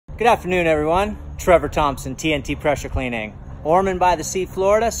Good afternoon, everyone. Trevor Thompson, TNT Pressure Cleaning. Ormond by the Sea,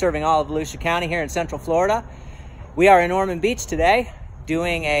 Florida, serving all of Volusia County here in Central Florida. We are in Ormond Beach today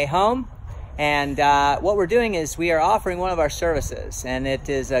doing a home, and what we're doing is we are offering one of our services, and it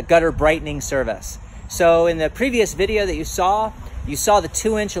is a gutter brightening service. So in the previous video that you saw the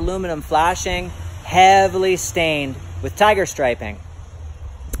 2-inch aluminum flashing heavily stained with tiger striping.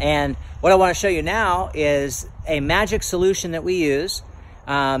 And what I want to show you now is a magic solution that we use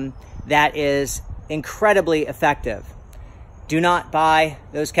that is incredibly effective. Do not buy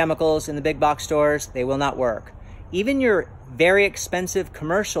those chemicals in the big box stores. They will not work. Even your very expensive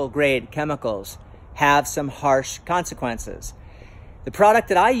commercial grade chemicals have some harsh consequences. The product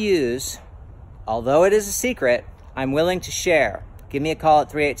that I use, although it is a secret, I'm willing to share. Give me a call at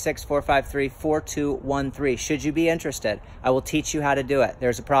 386-453-4213. Should you be interested, I will teach you how to do it.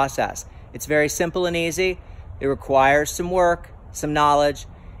 There's a process. It's very simple and easy. It requires some work, some knowledge,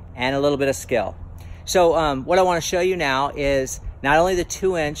 and a little bit of skill. So what I want to show you now is not only the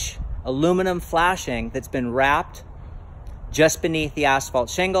 2-inch aluminum flashing that's been wrapped just beneath the asphalt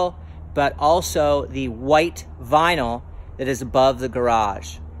shingle, but also the white vinyl that is above the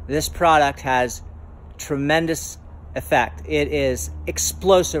garage. This product has tremendous effect. It is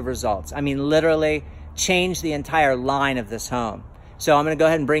explosive results. I mean, literally changed the entire line of this home. So I'm going to go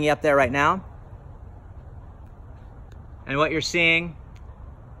ahead and bring you up there right now. And what you're seeing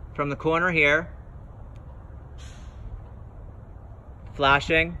from the corner here,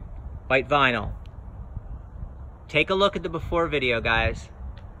 flashing white vinyl. Take a look at the before video, guys,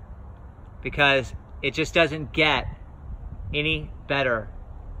 because it just doesn't get any better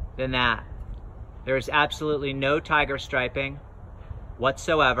than that. There is absolutely no tiger striping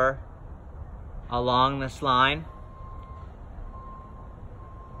whatsoever along this line.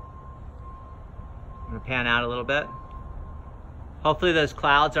 I'm going to pan out a little bit. Hopefully those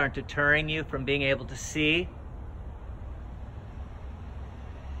clouds aren't deterring you from being able to see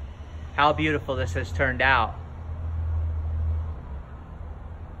how beautiful this has turned out.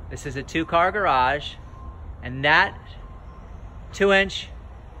 This is a 2-car garage, and that 2-inch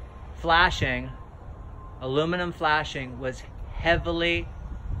flashing, aluminum flashing, was heavily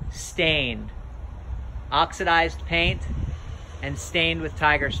stained, oxidized paint, and stained with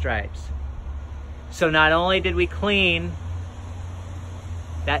tiger stripes. So not only did we clean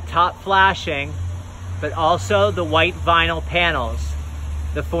that top flashing, but also the white vinyl panels,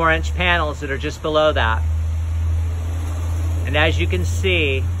 the 4-inch panels that are just below that. And as you can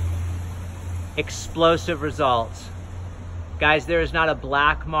see, explosive results. Guys, there is not a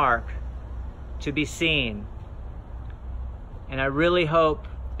black mark to be seen. And I really hope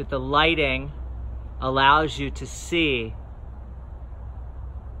that the lighting allows you to see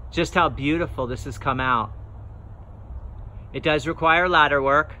just how beautiful this has come out. It does require ladder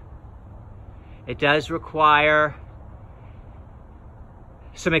work. It does require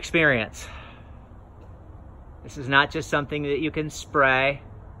some experience. This is not just something that you can spray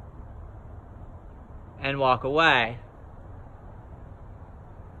and walk away.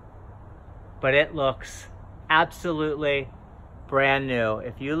 But it looks absolutely brand new.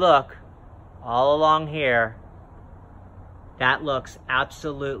 If you look all along here, that looks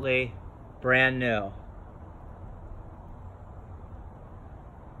absolutely brand new.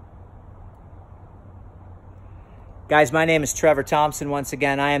 Guys, my name is Trevor Thompson. Once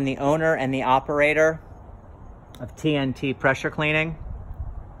again, I am the owner and the operator of TNT Pressure Cleaning.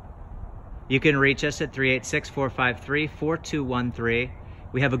 You can reach us at 386-453-4213.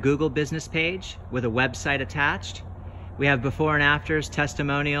 We have a Google business page with a website attached. We have before and afters,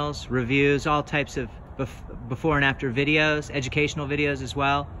 testimonials, reviews, all types of before and after videos, educational videos as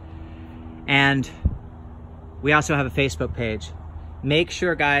well. And we also have a Facebook page. Make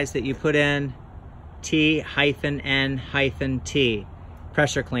sure, guys, that you put in T-N-T,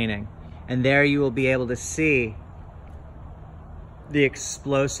 pressure cleaning. And there you will be able to see the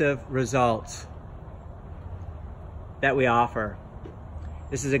explosive results that we offer.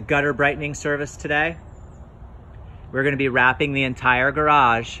 This is a gutter brightening service today. We're going to be wrapping the entire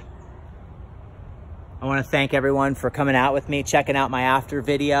garage. I want to thank everyone for coming out with me, checking out my after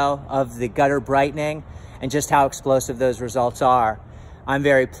video of the gutter brightening and just how explosive those results are. I'm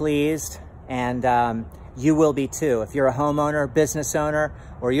very pleased, and you will be too. If you're a homeowner, business owner,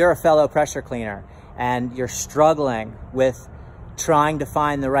 or you're a fellow pressure cleaner and you're struggling with trying to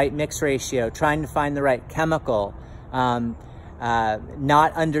find the right mix ratio, trying to find the right chemical,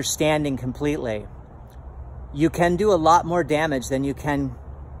 not understanding completely, you can do a lot more damage than you can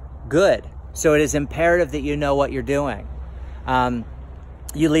good. So it is imperative that you know what you're doing.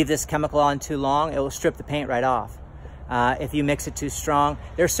 You leave this chemical on too long, it will strip the paint right off. if you mix it too strong.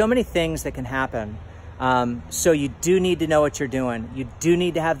 There's so many things that can happen. So you do need to know what you're doing. You do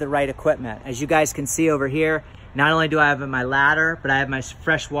need to have the right equipment. As you guys can see over here, not only do I have my ladder, but I have my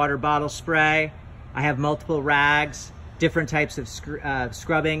fresh water bottle spray. I have multiple rags, different types of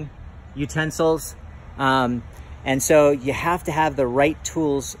scrubbing utensils. And so you have to have the right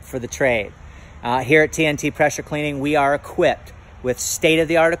tools for the trade. Here at TNT Pressure Cleaning, we are equipped with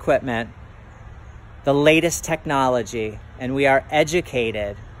state-of-the-art equipment, the latest technology, and we are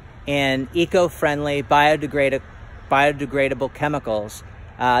educated in eco-friendly, biodegradable chemicals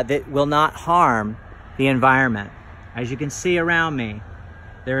that will not harm the environment. As you can see around me,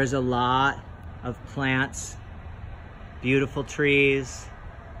 there is a lot of plants, beautiful trees,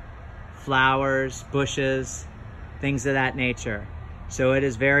 flowers, bushes, things of that nature. So it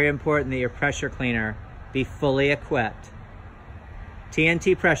is very important that your pressure cleaner be fully equipped.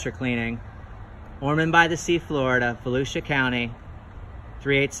 TNT Pressure Cleaning, Ormond by the Sea, Florida, Volusia County,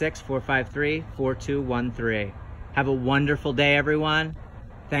 386-453-4213. Have a wonderful day, everyone.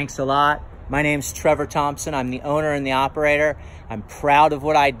 Thanks a lot. My name's Trevor Thompson. I'm the owner and the operator. I'm proud of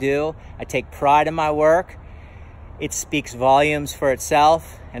what I do. I take pride in my work. It speaks volumes for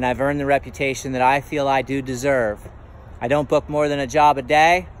itself, and I've earned the reputation that I feel I do deserve. I don't book more than a job a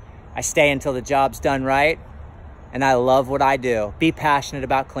day. I stay until the job's done right, and I love what I do. Be passionate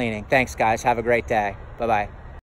about cleaning. Thanks, guys. Have a great day. Bye-bye.